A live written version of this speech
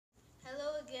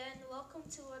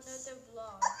to another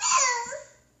vlog.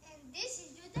 And this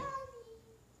is your daddy.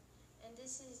 And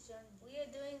this is John. We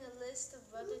are doing a list of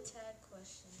Brother Tad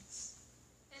questions.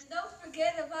 And don't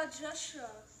forget about Joshua.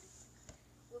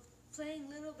 We're playing a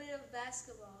little bit of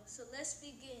basketball. So let's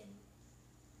begin.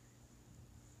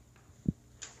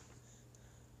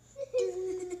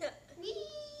 Me.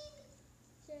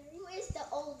 Who is the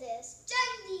oldest?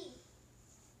 Johnny.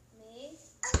 Me.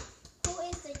 Who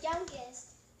is the youngest?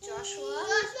 Joshua.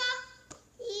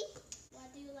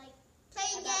 What do you like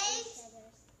Playing about games. each other?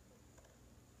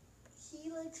 He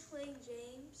likes playing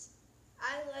James.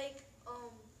 I like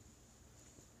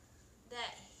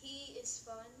that he is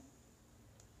fun.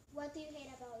 What do you hate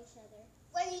about each other?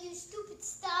 When you do stupid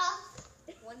stuff.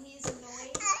 When he's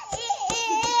annoying.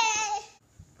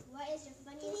 What is your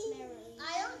funniest memory?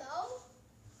 I don't know.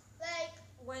 Like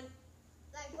When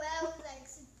when I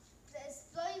was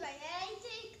exploding my head, I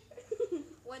think.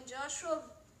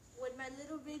 when my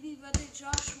little baby brother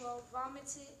Joshua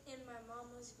vomited in my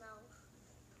mama's mouth.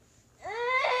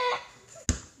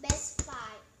 Best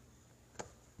fight.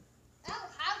 I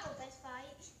don't have a best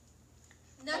fight.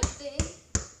 Nothing,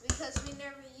 because we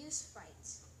never use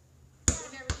fights. We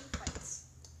never do fights.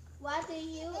 What do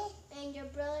you and your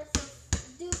brother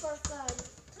do for fun?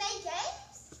 Play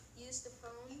games. Use the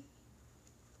phone.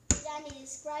 Johnny,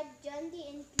 describe Johnny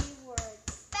in 3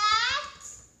 words. Fat.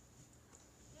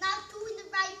 Not doing the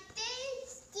right things.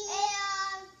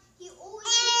 And he always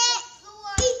makes the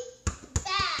floor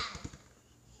bad.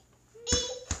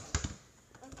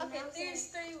 Okay, now there's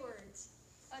say- 3 words.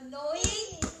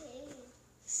 Annoying,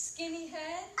 skinny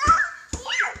head,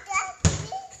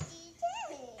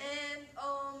 and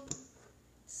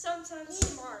sometimes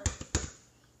smart.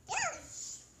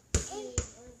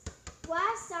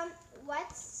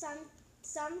 What's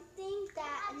something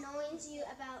that annoys you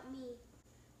about me?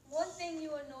 One thing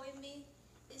you annoy me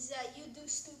is that you do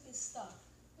stupid stuff.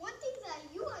 One thing that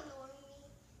you annoy me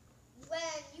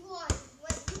when you are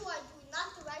doing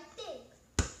not the right thing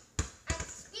and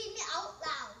scream it out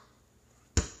loud.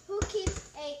 Who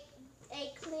keeps a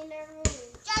cleaner room?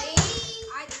 Johnny.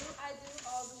 I do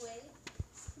all the way.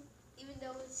 Even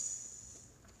though it's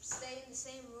stay in the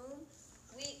same room,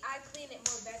 I clean it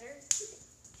more better.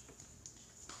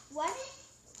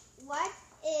 What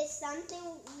is something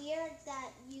weird that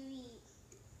you eat?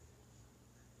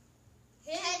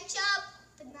 Ketchup.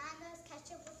 Bananas.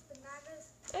 Ketchup with bananas.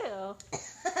 Ew.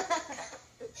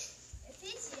 It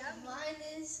tastes yummy. Mine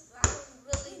is, I don't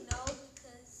really know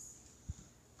because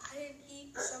I didn't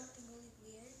eat something really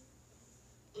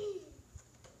weird.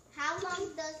 How long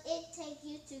does it take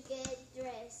you to get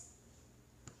dressed?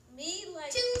 Me,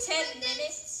 like 2 10 minutes.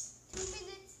 minutes. 2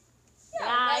 minutes. Yeah,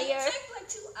 like, it Liar. takes like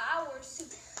 2 hours to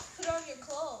put on your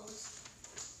clothes.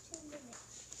 2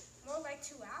 minutes. More like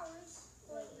 2 hours.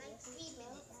 Or like 3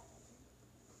 minutes.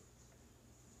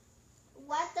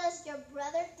 What does your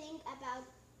brother think about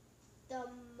the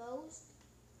most?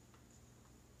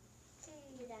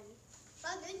 You're done.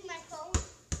 Oh, this is my phone.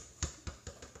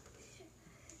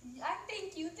 I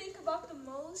think you think about the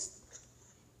most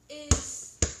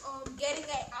is getting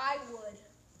an iWood.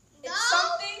 No. It's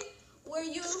something where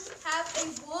you have a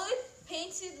wood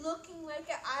painted looking like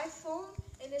an iPhone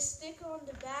and a sticker on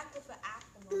the back with an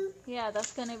apple on it. Yeah,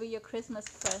 that's gonna be your Christmas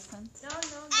present. No, And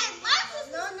my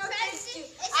Christmas thank present you.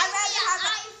 is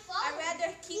I'd an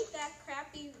rather keep that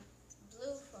crappy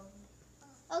blue phone.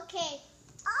 Okay.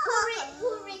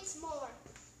 Who reads more?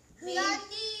 Me,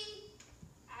 Johnny.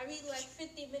 I read like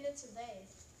 50 minutes a day.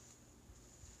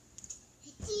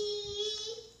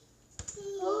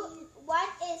 What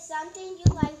is something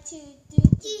you like to do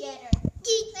together?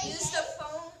 Play Use games. the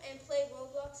phone and play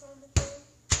Roblox on the phone.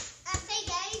 And play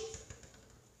games.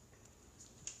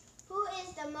 Who is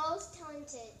the most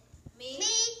talented? Me?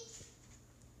 Me.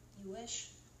 You wish.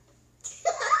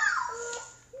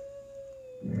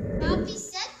 Bobby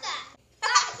said that.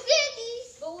 Not really.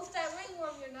 But with that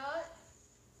ringworm, you're not.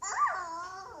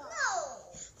 No.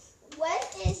 What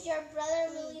is your brother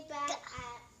really bad at?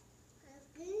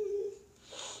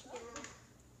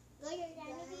 Look at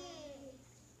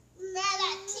Bad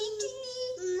at teaching me.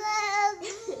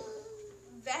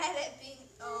 Bad at being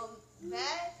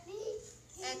bad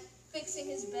at fixing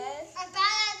his bed. I'm bad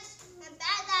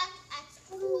at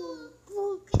school.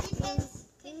 Cause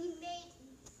he made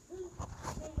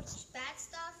so much bad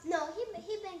stuff. No, he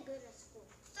been good at school.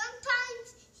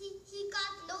 Sometimes he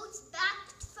got notes back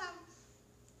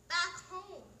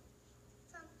home.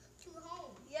 To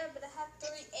home. Yeah, but I have 3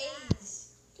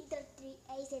 A's. He got 3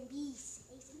 A's and B's.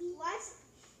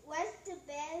 What's the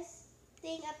best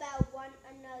thing about one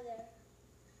another?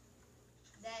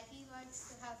 That he likes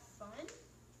to have fun.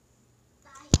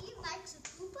 He likes to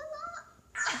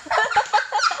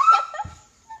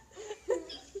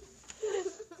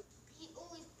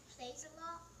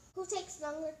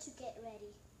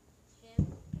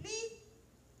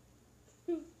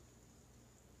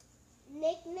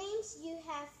feelings you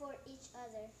have for each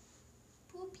other.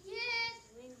 Poop yes.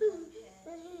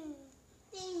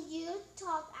 Thing you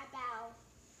talk about.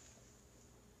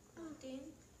 Nothing.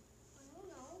 I don't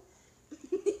know.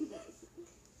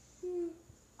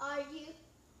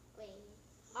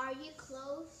 Are you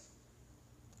close?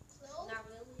 Close? Not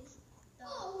really.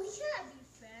 Oh, we cannot be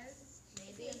friends.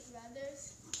 Maybe. Brothers.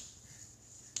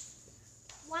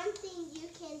 One thing you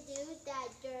can do that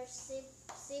your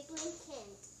sibling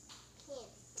can't.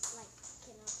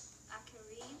 Cannot. I can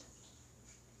read.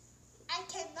 I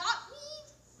cannot read.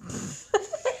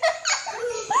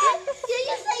 Did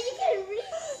you say you can read?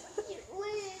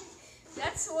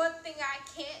 That's one thing I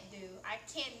can't do. I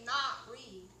cannot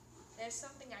read. There's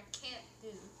something I can't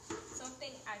do.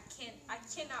 Something I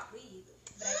cannot read.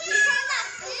 But I You can. cannot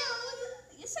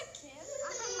build. Yes, I can.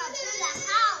 I'm talking about build a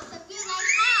house. A real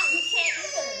life house. You can't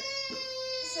either.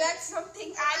 So that's something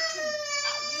I can.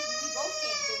 We both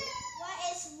can't do. What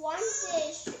is one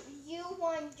dish you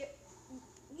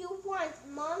want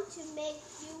mom to make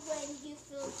you when you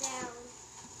feel down?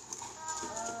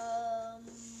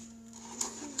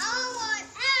 I want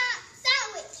a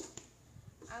sandwich.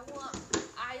 I want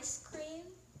ice cream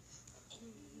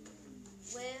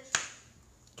with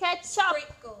Ketchup.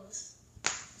 sprinkles.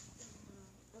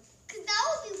 Cause that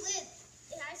would be lit.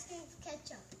 An ice cream with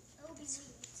ketchup. That would be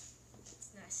lit. It's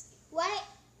nasty.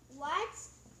 What's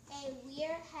a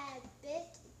weird habit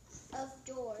of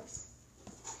yours?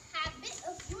 Habit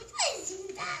of yours?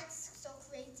 That's so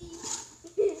crazy.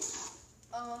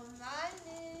 Mine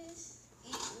is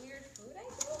eat weird food, I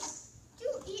guess. You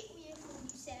eat weird food,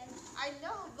 you said. I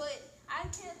know, but I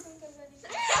can't think of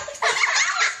anything.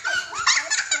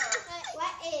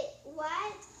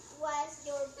 What was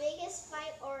your biggest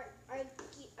fight or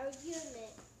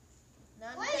argument?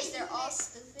 None, What because is they're all it?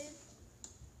 stupid.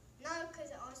 No, because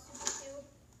they're all stupid too.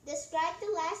 Describe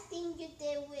the last thing you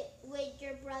did with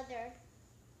your brother.